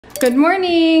Good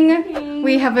morning.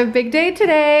 We have a big day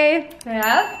today.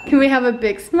 Yeah. Can we have a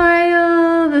big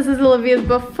smile? This is Olivia's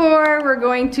before. We're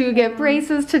going to get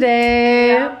braces today.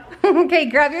 Yeah. Okay,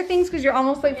 grab your things because you're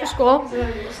almost late for school.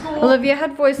 Olivia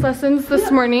had voice lessons this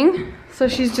morning, so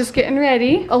she's just getting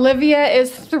ready. Olivia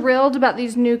is thrilled about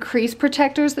these new crease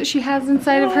protectors that she has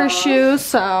inside of her shoes,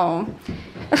 so.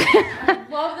 I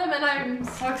love them and I'm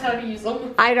so excited to use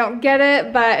them. I don't get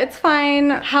it, but it's fine.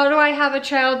 How do I have a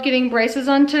child getting braces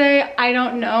on today? I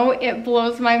don't know. It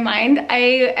blows my mind.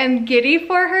 I am giddy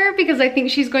for her because I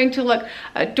think she's going to look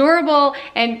adorable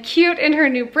and cute in her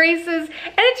new braces.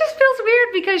 And it just feels weird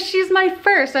because she's my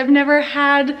first. I've never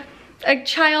had a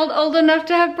child old enough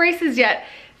to have braces yet.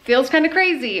 Feels kind of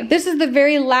crazy. This is the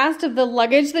very last of the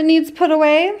luggage that needs put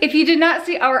away. If you did not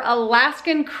see our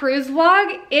Alaskan cruise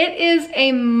vlog, it is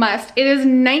a must. It is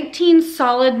 19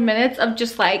 solid minutes of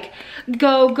just like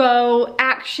go,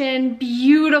 action,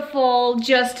 beautiful,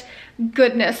 just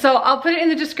goodness. So I'll put it in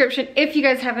the description if you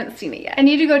guys haven't seen it yet. I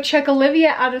need to go check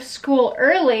Olivia out of school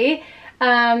early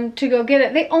to go get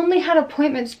it. They only had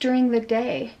appointments during the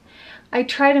day. I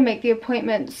try to make the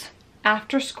appointments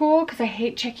after school because I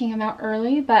hate checking them out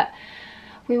early, but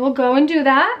we will go and do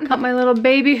that. Got my little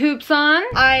baby hoops on.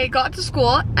 I got to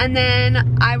school and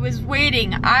then I was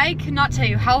waiting. I cannot tell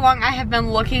you how long I have been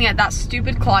looking at that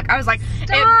stupid clock. I was like,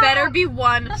 it better be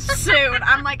one soon.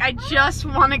 I'm like, I just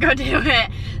want to go do it.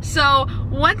 So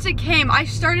once it came, I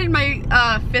started my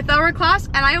 5th hour class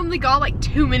and I only got like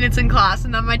 2 minutes in class,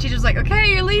 and then my teacher's like,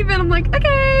 okay, you're leaving. I'm like,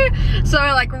 okay. So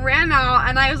I like ran out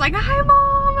and I was like, hi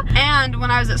mom. And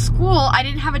when I was at school, I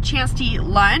didn't have a chance to eat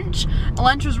lunch.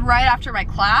 Lunch was right after my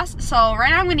class. So right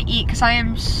now I'm gonna eat because I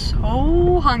am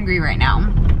so hungry right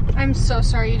now. I'm so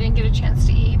sorry you didn't get a chance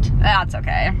to eat. That's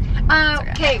okay.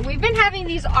 Okay, we've been having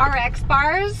these RX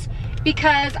bars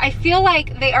because I feel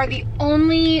like they are the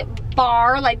only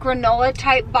bar, like granola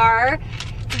type bar,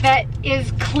 that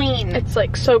is clean. It's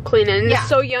like so clean and it's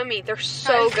so yummy. They're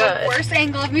so good. The worst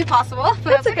angle of me possible, but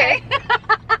that's okay.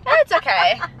 It's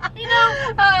okay. You know,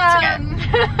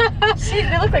 it's okay. See,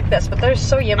 they look like this, but they're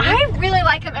so yummy. I really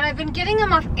like them, and I've been getting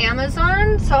them off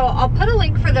Amazon, so I'll put a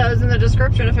link for those in the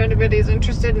description if anybody's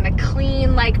interested in a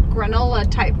clean, like, granola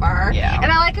type bar. Yeah.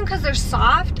 And I like them because they're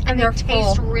soft and they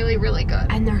taste really, really good.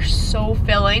 And they're so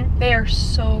filling. They are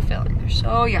so filling. They're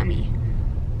so yummy.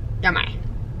 Yummy.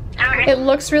 It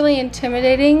looks really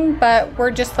intimidating, but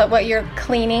we're just like what you're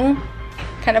cleaning,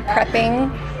 kind of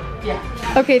prepping.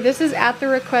 Yeah. Okay, this is at the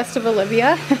request of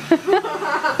Olivia.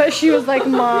 But she was like,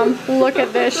 Mom, look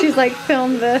at this. She's like,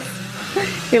 film this.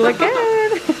 You look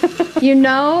good. You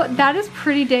know, that is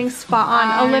pretty dang spot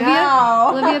on.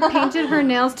 Olivia painted her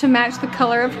nails to match the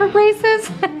color of her braces.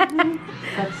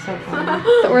 That's so funny.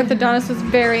 The orthodontist was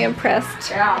very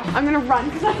impressed. Yeah. I'm gonna run.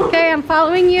 Okay, I'm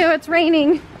following you. It's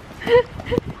raining.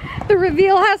 The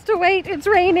reveal has to wait. It's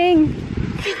raining.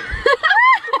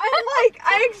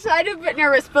 I'm excited but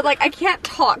nervous, but like I can't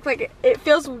talk. Like it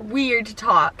feels weird to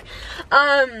talk.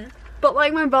 But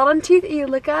like my bottom teeth, you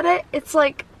look at it, it's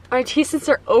like my teeth, since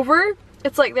they're over,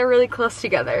 it's like they're really close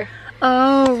together.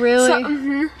 Oh, really? So,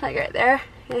 like right there.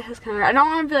 Yeah, it's kind of. I don't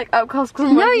want to be like up close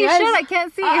because no, you should. I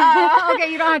can't see.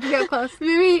 Okay, you don't have to go close.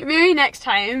 Maybe next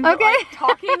time. Okay. But, like,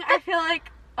 talking, I feel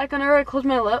like whenever I close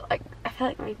my lip, like I feel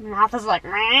like my mouth is like.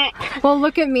 Well,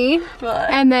 look at me,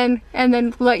 and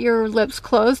then let your lips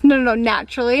close. No,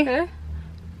 naturally. Okay.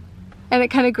 And it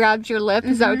kind of grabs your lip.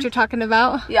 Is that what you're talking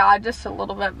about? Yeah, just a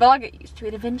little bit, but I'll get used to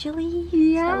it eventually.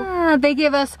 Yeah, they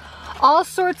give us all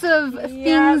sorts of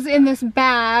things in this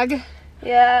bag.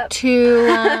 Yeah.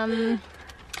 To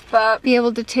but be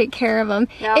able to take care of them.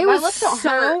 Yeah, it was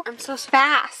so I'm so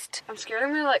fast. I'm scared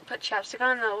I'm gonna like put chapstick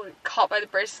on and they'll get caught by the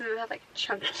braces and they have like a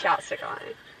chunk of chapstick on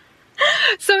it.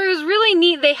 So it was really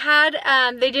neat. They had,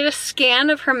 they did a scan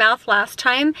of her mouth last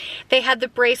time. They had the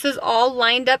braces all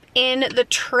lined up in the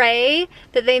tray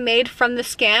that they made from the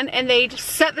scan, and they just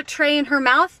set the tray in her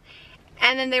mouth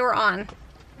and then they were on.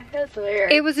 That's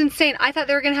weird. It was insane. I thought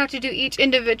they were gonna have to do each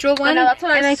individual one. I know, that's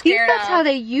what and I think that's how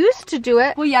they used to do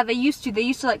it. Well, yeah, they used to. They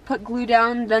used to like put glue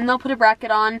down, then they'll put a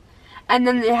bracket on, and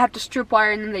then they have to strip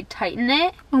wire, and then they tighten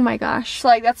it. Oh my gosh. So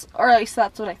like that's, or at least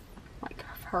that's what I like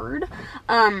heard.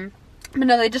 But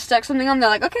no, they just stuck something on. They're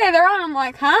like, okay, they're on. I'm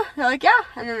like, huh? They're like, yeah.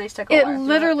 And then they stuck a wire. It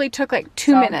literally took like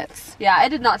 2 minutes. Yeah, it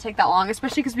did not take that long,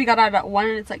 especially because we got out at 1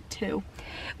 and it's like 2.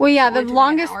 Well, yeah, the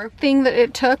longest thing that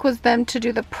it took was them to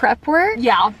do the prep work.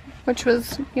 Yeah. Which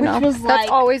was, you know, that's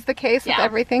always the case with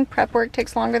everything. Prep work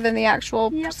takes longer than the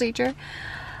actual procedure.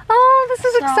 Oh, this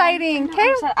is exciting.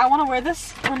 Okay. I want to wear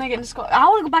this when I get into school. I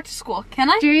want to go back to school. Can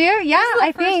I? Do you? Yeah,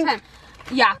 I think.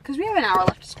 Yeah, because we have an hour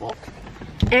left of school.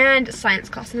 and science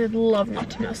class, and I'd love not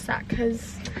to miss that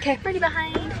because I'm already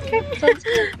behind.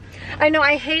 Okay. I know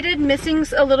I hated missing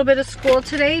a little bit of school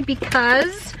today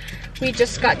because we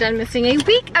just got done missing a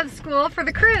week of school for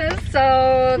the cruise.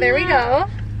 So there we go.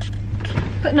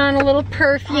 Putting on a little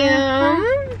perfume.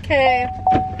 Okay.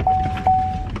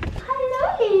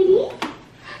 Hello, lady.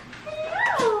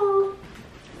 Hello.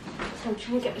 So I'm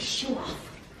trying to get the shoe off.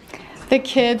 The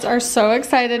kids are so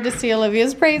excited to see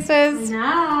Olivia's braces.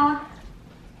 No.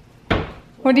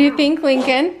 What do you think,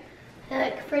 Lincoln? They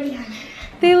look pretty on her.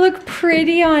 They look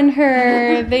pretty on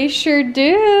her. They sure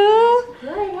do.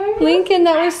 Lincoln,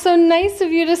 that was so nice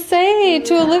of you to say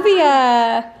to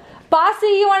Olivia. Bossy,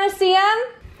 you want to see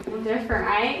them? Different,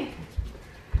 right?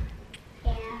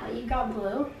 Yeah. Oh, you got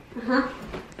blue? Uh-huh.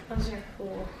 Those are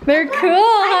cool. They're cool,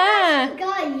 huh? You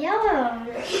got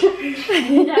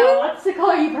yellow. No, that's the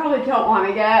color you probably don't want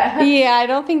to get. Yeah, I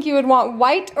don't think you would want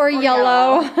white or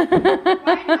yellow.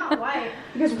 Why not white?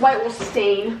 Because white will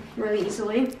stain really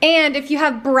easily. And if you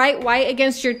have bright white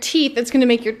against your teeth, it's going to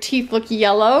make your teeth look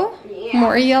yellow. Yeah.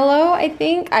 More yellow, I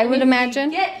think. I would If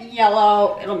imagine. you get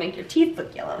yellow, it'll make your teeth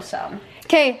look yellow, so.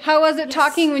 Okay, how was it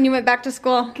talking when you went back to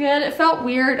school? Good, it felt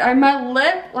weird. My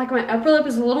lip, like my upper lip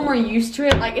is a little more used to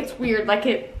it. Like it's weird, like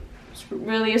it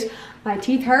really is. My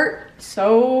teeth hurt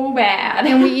so bad.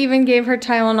 And we even gave her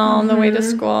Tylenol on the way to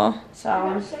school.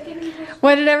 So,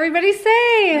 What did everybody say?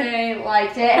 they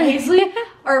liked it. Hazley,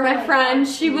 or my friend,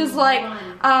 she was like,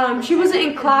 she wasn't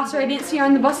in class or I didn't see her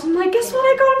on the bus. I'm like, guess what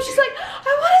I got him? She's like,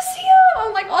 I want to see him.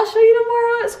 I'm like, I'll show you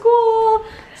tomorrow at school.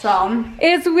 So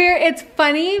It's weird. It's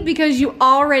funny because you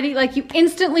already, like, you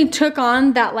instantly took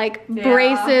on that, like,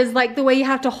 braces, like the way you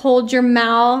have to hold your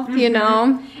mouth, you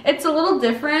know? it's a little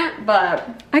different,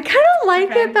 but I kind of like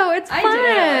it though. It's fun.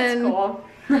 I do. It's cool.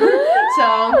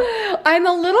 So I'm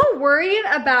a little worried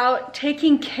about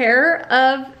taking care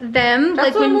of them. that's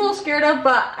like what I'm a when, little scared of,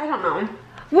 but I don't know.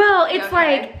 well, it's Okay.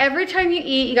 like every time you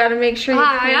eat, you got to make sure you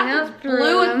clean up through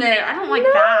blue them. with it. I don't like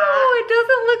No, that. it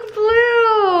doesn't look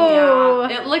blue.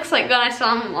 Yeah, it looks like, then I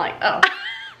saw them, I'm like, oh.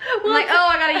 I'm like, oh,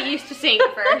 I gotta get used to seeing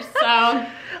it first, so.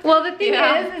 Well, the thing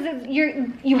Yeah.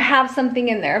 is you have something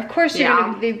in there. Of course, you're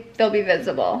Yeah. they'll be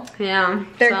visible. Yeah.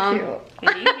 They're so.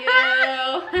 cute. Thank you.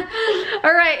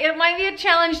 All right, it might be a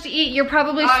challenge to eat. You're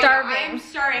probably starving. Yeah, I'm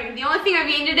starving. The only thing I've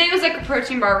eaten today was like a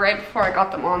protein bar right before I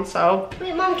got them on, so.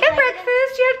 Wait, Mom, At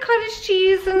breakfast, you had cottage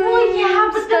cheese and Well, yeah,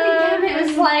 but then again, it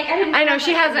was like, I know,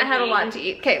 she hasn't had a lot to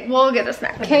eat. Okay, we'll get a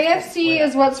snack. KFC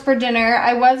is what's for dinner.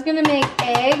 I was gonna make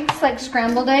eggs, like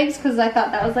scrambled eggs, because I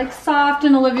thought that was like soft,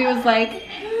 and Olivia was like,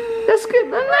 that's good,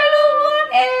 but I don't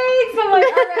want eggs. I'm like,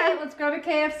 all right, let's go to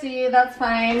KFC, that's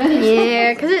fine.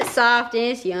 Yeah, because it's soft and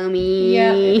it's yummy.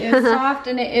 Yeah, it is soft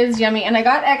and it is yummy. And I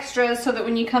got extras so that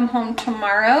when you come home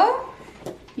tomorrow,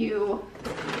 you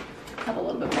have a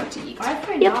little bit more to eat.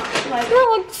 Yep. That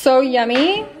looks so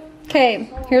yummy. Okay,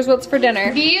 here's what's for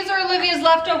dinner. These are Olivia's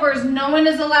leftovers. No one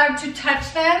is allowed to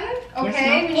touch them.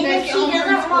 Okay? And if she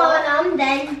doesn't want them,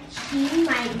 then she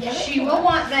might give it She to will us.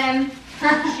 want them.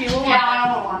 She will want them.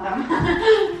 I don't want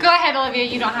them. Go ahead, Olivia.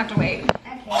 You don't have to wait.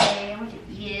 Okay, I want to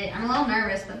eat it. I'm a little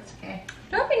nervous, but it's okay.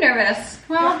 Don't be nervous.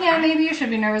 Well, yeah, maybe you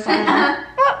should be nervous. I don't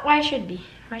know. Why should be?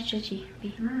 Why should she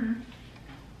be?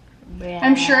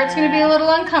 I'm sure it's going to be a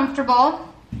little uncomfortable.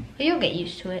 You'll get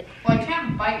used to it. Well, I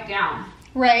can't bite down.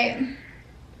 Right.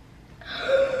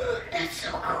 That's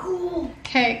so cool.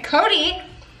 Okay, Cody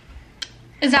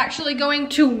is actually going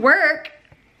to work.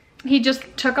 He just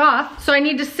took off, so I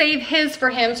need to save his for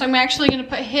him. So I'm actually going to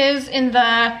put his in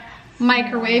the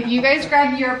microwave. You guys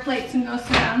grab your plates and go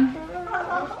sit down.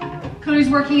 Cody's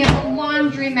working at the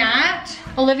laundromat.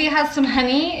 Olivia has some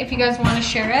honey if you guys want to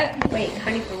share it. Wait,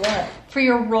 honey for what? For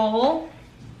your roll.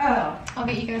 Oh. I'll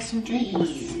get you guys some drinks.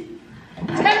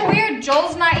 It's kind of weird.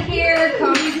 Joel's not here.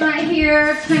 Cody's not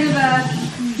here. It's kind of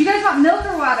a... You guys want milk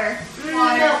or water?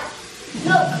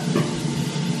 Milk.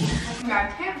 Yeah,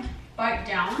 I can't bite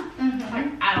down, like,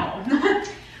 at all.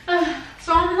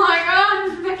 So I'm like,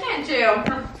 I can't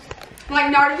chew.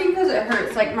 Like, not even because it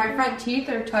hurts. Like, my front teeth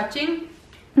are touching,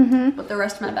 but the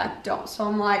rest of my back don't. So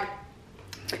I'm like,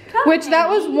 Which that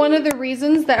was one of the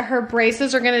reasons that her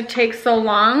braces are gonna take so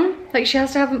long. Like she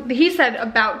has to have, he said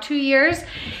about 2 years.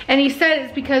 And he said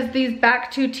it's because these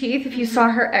back two teeth, if you saw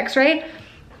her x-ray,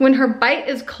 when her bite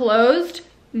is closed,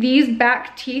 these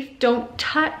back teeth don't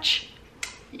touch.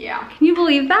 yeah. Can you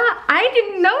believe that? I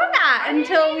didn't know that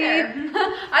until we... I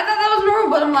thought that was normal,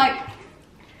 but I'm like,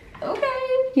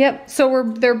 okay. Yep, so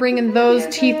they're bringing those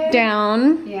teeth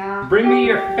down. Yeah. Bring me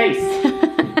your face.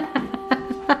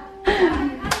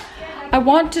 I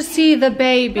want to see the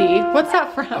baby. What's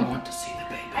that I from? want to see the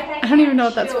baby. I I don't even know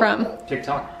what that's from.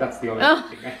 TikTok. That's the only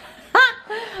thing.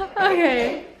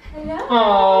 Okay.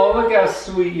 Oh, look how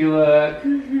sweet you look.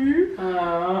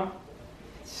 Oh,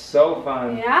 so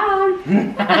fun. Yeah.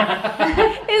 Isn't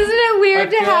it weird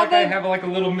to have I have like a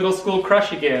little middle school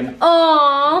crush again.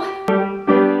 Aww.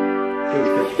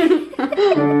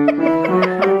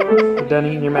 Done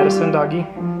eating your medicine, doggy?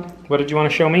 What did you want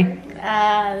to show me?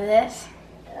 This.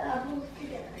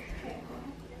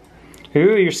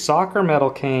 Ooh, your soccer medal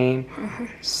came.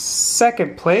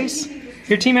 Second place?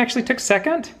 Your team actually took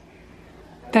second?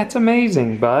 That's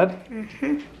amazing, bud.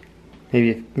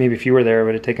 Maybe if you were there, I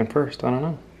would have taken first. I don't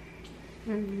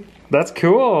know. That's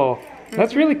cool.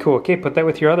 That's really cool. Okay, put that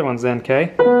with your other ones then,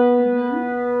 okay?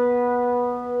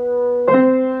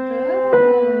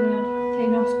 Okay,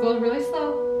 now go really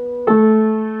slow.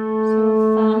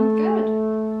 So thumb, good.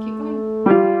 Keep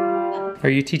going. Are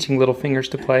you teaching little fingers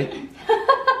to play?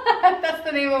 That's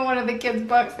the name of one of the kids'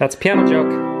 books. That's piano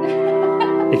joke.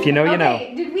 If you know, you know.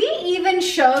 Okay, did we even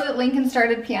show that Lincoln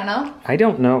started piano? I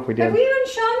don't know if we Have did. we even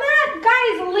shown that?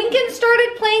 Guys, Lincoln started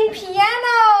playing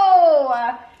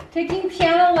piano! Taking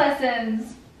piano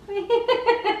lessons.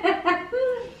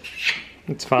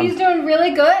 It's fun. He's doing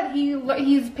really good.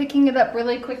 He's picking it up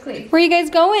really quickly. Where are you guys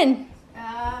going?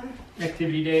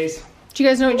 Activity days. Do you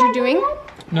guys know what you're doing?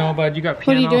 No, bud, you got What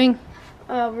piano. are you doing?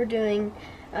 We're doing,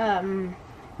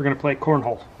 We're gonna play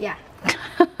cornhole. yeah.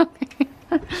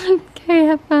 Okay,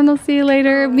 have fun. I'll see you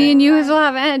later. Me and you still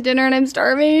haven't had dinner and I'm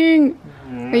starving.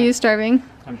 Are you starving?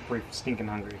 I'm pretty stinking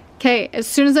hungry. Okay, as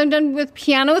soon as I'm done with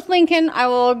piano with Lincoln, I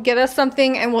will get us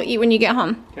something and we'll eat when you get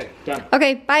home. Okay, done.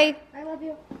 Okay, bye. I love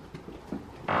you.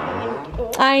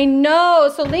 I know.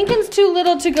 So Lincoln's too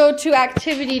little to go to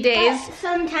activity days.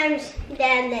 Sometimes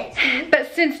then it's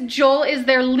But since Joel is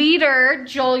their leader,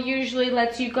 Joel usually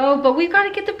lets you go. But we've got to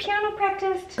get the piano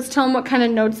practiced. Let's tell them what kind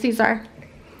of notes these are.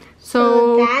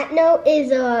 So that note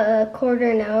is a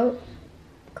quarter note,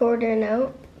 quarter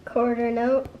note, quarter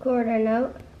note, quarter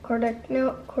note, quarter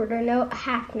note, quarter note,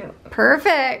 half note.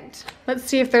 perfect. Let's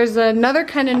see if there's another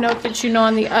kind of note that you know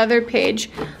on the other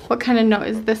page. What kind of note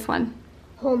is this one?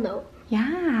 Whole note.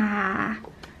 Yeah,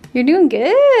 you're doing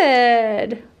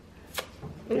good.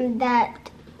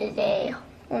 That is a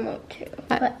whole note too.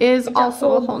 That is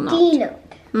also a whole note. D note.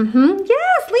 Mm-hmm.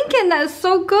 Yes, Lincoln, that is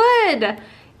so good.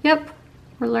 Yep,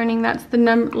 we're learning that's the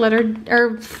letter,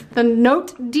 or the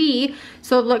note D.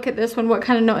 So look at this one. What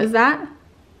kind of note is that?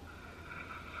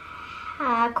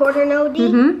 Quarter note D.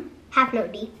 Mm-hmm. Half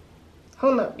note D.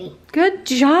 Whole note D. Good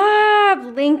job,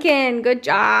 Lincoln. Good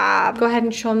job. Go ahead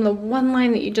and show them the one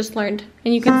line that you just learned.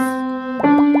 And you can...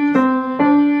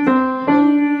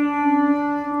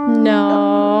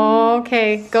 No.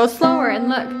 Okay, go slower and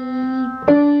look.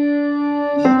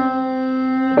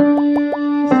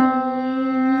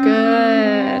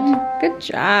 Good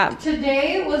job.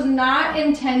 Today was not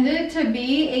intended to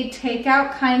be a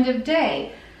takeout kind of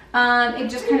day. It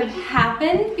just kind of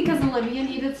happened because Olivia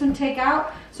needed some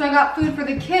takeout. So I got food for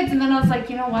the kids and then I was like,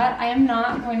 you know what? I am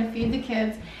not going to feed the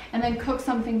kids and then cook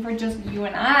something for just you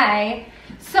and I.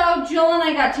 So Joel and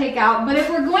I got takeout, but if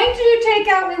we're going to do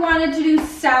takeout, we wanted to do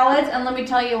salads, and let me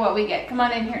tell you what we get. Come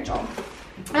on in here, Joel.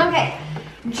 Okay,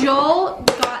 Joel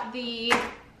got the,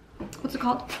 what's it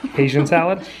called? Asian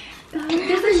salad?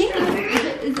 There's a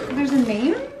name. There's a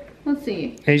name? Let's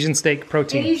see. Asian steak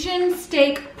protein. Asian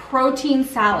steak protein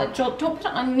salad. Joel, don't put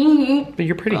it on me. But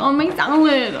you're pretty. On my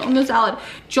salad, on the salad.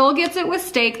 Joel gets it with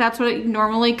steak. That's what it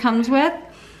normally comes with.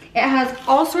 It has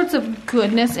all sorts of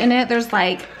goodness in it. There's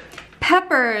like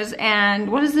peppers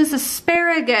and what is this?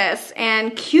 Asparagus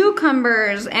and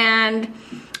cucumbers and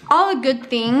all the good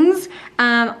things.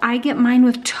 I get mine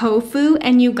with tofu,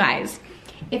 and you guys,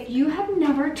 if you have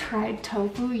never tried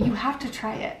tofu, you have to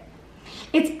try it.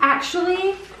 It's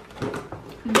actually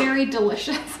very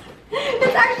delicious.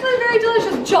 It's actually very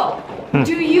delicious. Joel,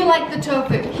 do you like the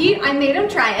tofu? I made him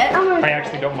try it. I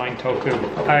actually don't mind tofu.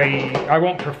 I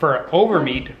won't prefer it over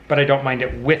meat, but I don't mind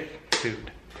it with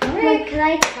food. Like, can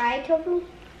I try tofu?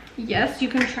 Yes, you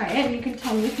can try it and you can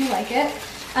tell me if you like it.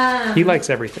 He likes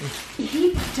everything.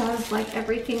 He does like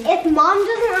everything. If mom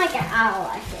doesn't like it, I'll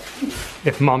like it.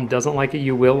 If mom doesn't like it,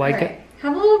 you will like All right. it.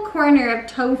 Have a little corner of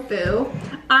tofu.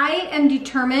 I am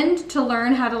determined to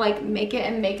learn how to like make it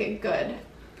and make it good.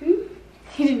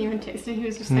 He didn't even taste it. He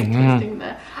was just like tasting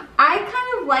the. I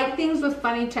kind of like things with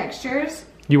funny textures.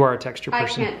 You are a texture I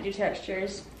person. can't do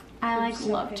textures. I so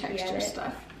love picky texture at it.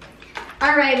 stuff.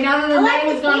 All right, now that the I night like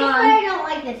the has gone taste, but on. I don't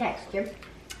like the texture.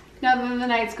 Now that the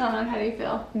night's gone on, how do you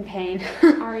feel? In pain.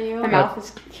 Are you? My mouth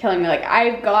is killing me. Like,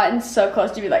 I've gotten so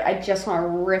close to be like, I just want to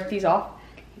rip these off.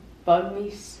 bug me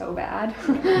so bad.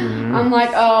 I'm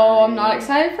like, oh, I'm not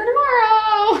excited for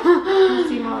tomorrow. We'll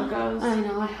see how it goes. I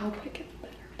know, I hope it gets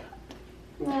better,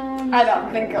 but I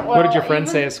don't think it will. What did your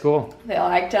friends say at school? They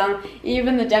liked him.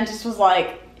 Even the dentist was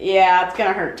like, yeah, it's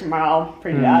gonna hurt tomorrow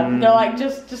pretty bad. They're like,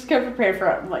 just go prepared for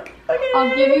it. I'm like, okay.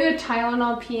 I'll give you a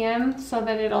Tylenol PM so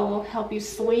that it'll help you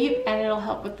sleep and it'll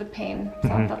help with the pain. So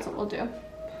that's what we'll do.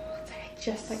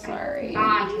 Just like, sorry.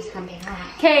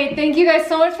 Okay, thank you guys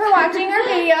so much for watching our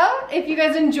video. If you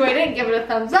guys enjoyed it, give it a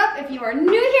thumbs up. If you are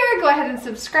new here, go ahead and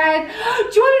subscribe. Do you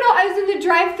want to know, I was in the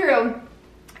drive-thru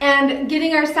and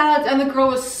getting our salads, and the girl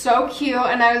was so cute,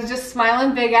 and I was just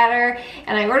smiling big at her,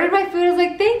 and I ordered my food. I was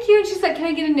like, thank you, and she's like, can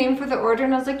I get a name for the order?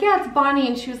 And I was like, yeah, it's Bonnie.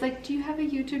 And she was like, do you have a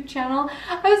YouTube channel?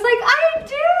 I was like, I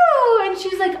do. And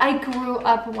she's like, I grew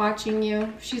up watching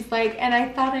you. She's like, and I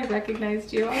thought I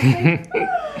recognized you. I was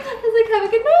like, have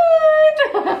a good night.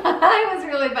 It was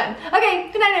really fun. Okay,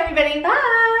 good night, everybody.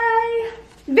 Bye.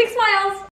 Big smiles.